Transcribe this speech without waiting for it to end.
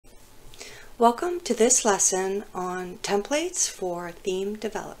Welcome to this lesson on templates for theme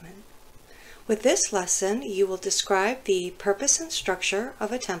development. With this lesson, you will describe the purpose and structure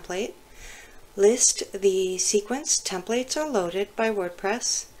of a template, list the sequence templates are loaded by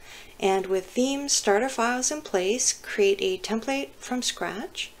WordPress, and with theme starter files in place, create a template from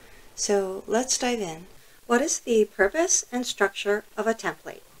scratch. So let's dive in. What is the purpose and structure of a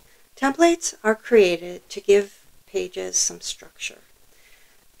template? Templates are created to give pages some structure.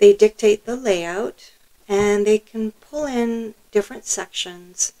 They dictate the layout, and they can pull in different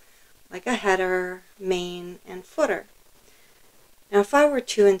sections like a header, main, and footer. Now if I were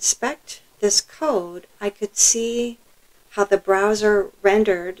to inspect this code, I could see how the browser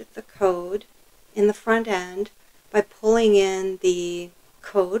rendered the code in the front end by pulling in the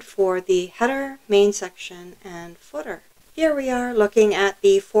code for the header, main section, and footer. Here we are looking at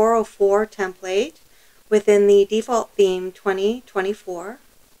the 404 template within the default theme 2024.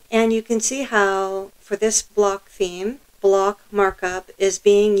 And you can see how, for this block theme, block markup is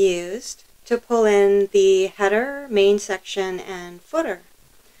being used to pull in the header, main section, and footer.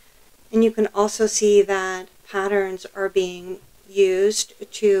 And you can also see that patterns are being used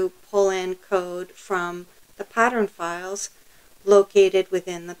to pull in code from the pattern files located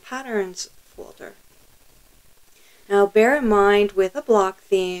within the patterns folder. Now bear in mind, with a block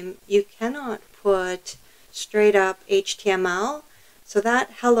theme, you cannot put straight up HTML. So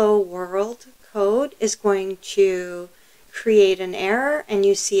that hello world code is going to create an error, and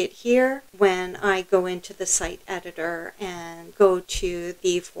you see it here when I go into the site editor and go to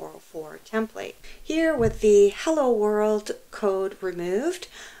the 404 template. Here with the hello world code removed,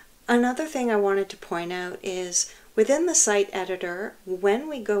 another thing I wanted to point out is within the site editor, when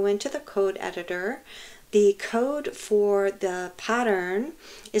we go into the code editor, the code for the pattern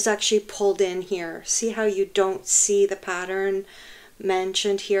is actually pulled in here. See how you don't see the pattern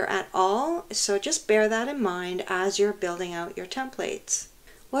mentioned here at all? So just bear that in mind as you're building out your templates.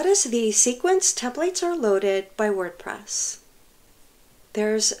 What is the sequence templates are loaded by WordPress?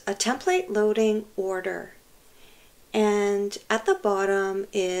 There's a template loading order, and at the bottom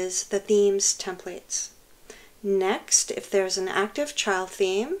is the themes templates. Next, if there's an active child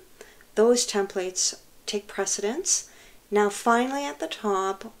theme, those templates take precedence. Now finally at the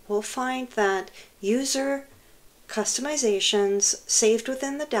top, we'll find that user customizations saved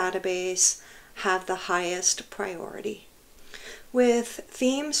within the database have the highest priority. With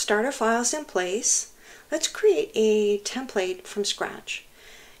theme starter files in place, let's create a template from scratch.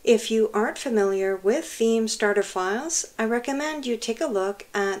 If you aren't familiar with theme starter files, I recommend you take a look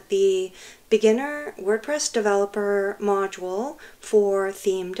at the beginner WordPress developer module for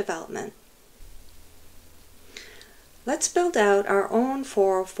theme development. Let's build out our own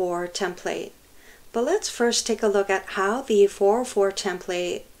 404 template. But let's first take a look at how the 404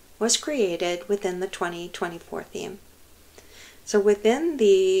 template was created within the 2024 theme. So within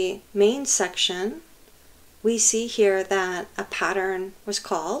the main section, we see here that a pattern was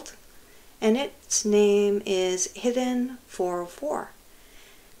called, and its name is Hidden 404.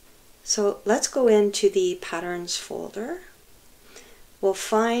 So let's go into the patterns folder. We'll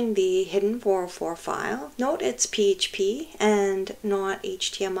find the Hidden 404 file. Note it's PHP and not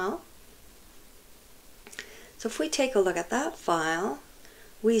HTML. So if we take a look at that file,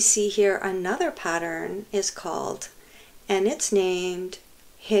 we see here another pattern is called, and it's named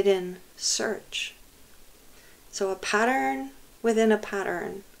Hidden Search. So a pattern within a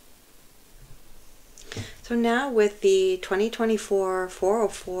pattern. So now with the 2024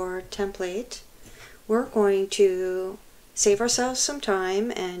 404 template, we're going to save ourselves some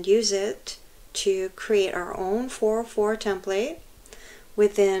time and use it to create our own 404 template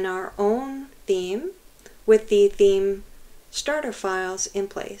within our own theme, with the theme starter files in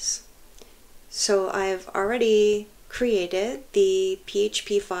place. So I've already created the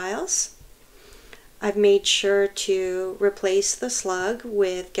PHP files. I've made sure to replace the slug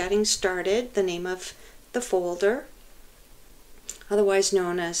with getting started, the name of the folder, otherwise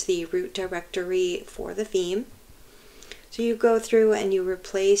known as the root directory for the theme. So you go through and you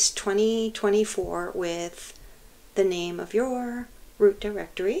replace 2024 with the name of your root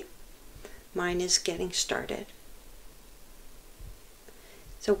directory. Mine is getting started.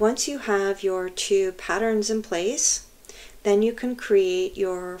 So once you have your two patterns in place, then you can create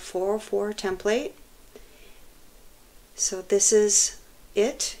your 404 template. So this is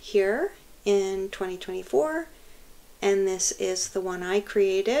it here in 2024, and this is the one I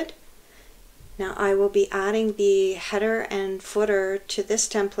created. Now I will be adding the header and footer to this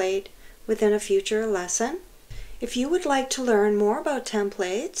template within a future lesson. If you would like to learn more about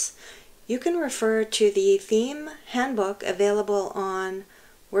templates, you can refer to the theme handbook available on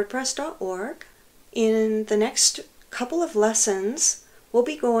wordpress.org. In the next couple of lessons, we'll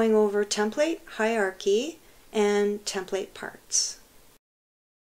be going over template hierarchy and template parts.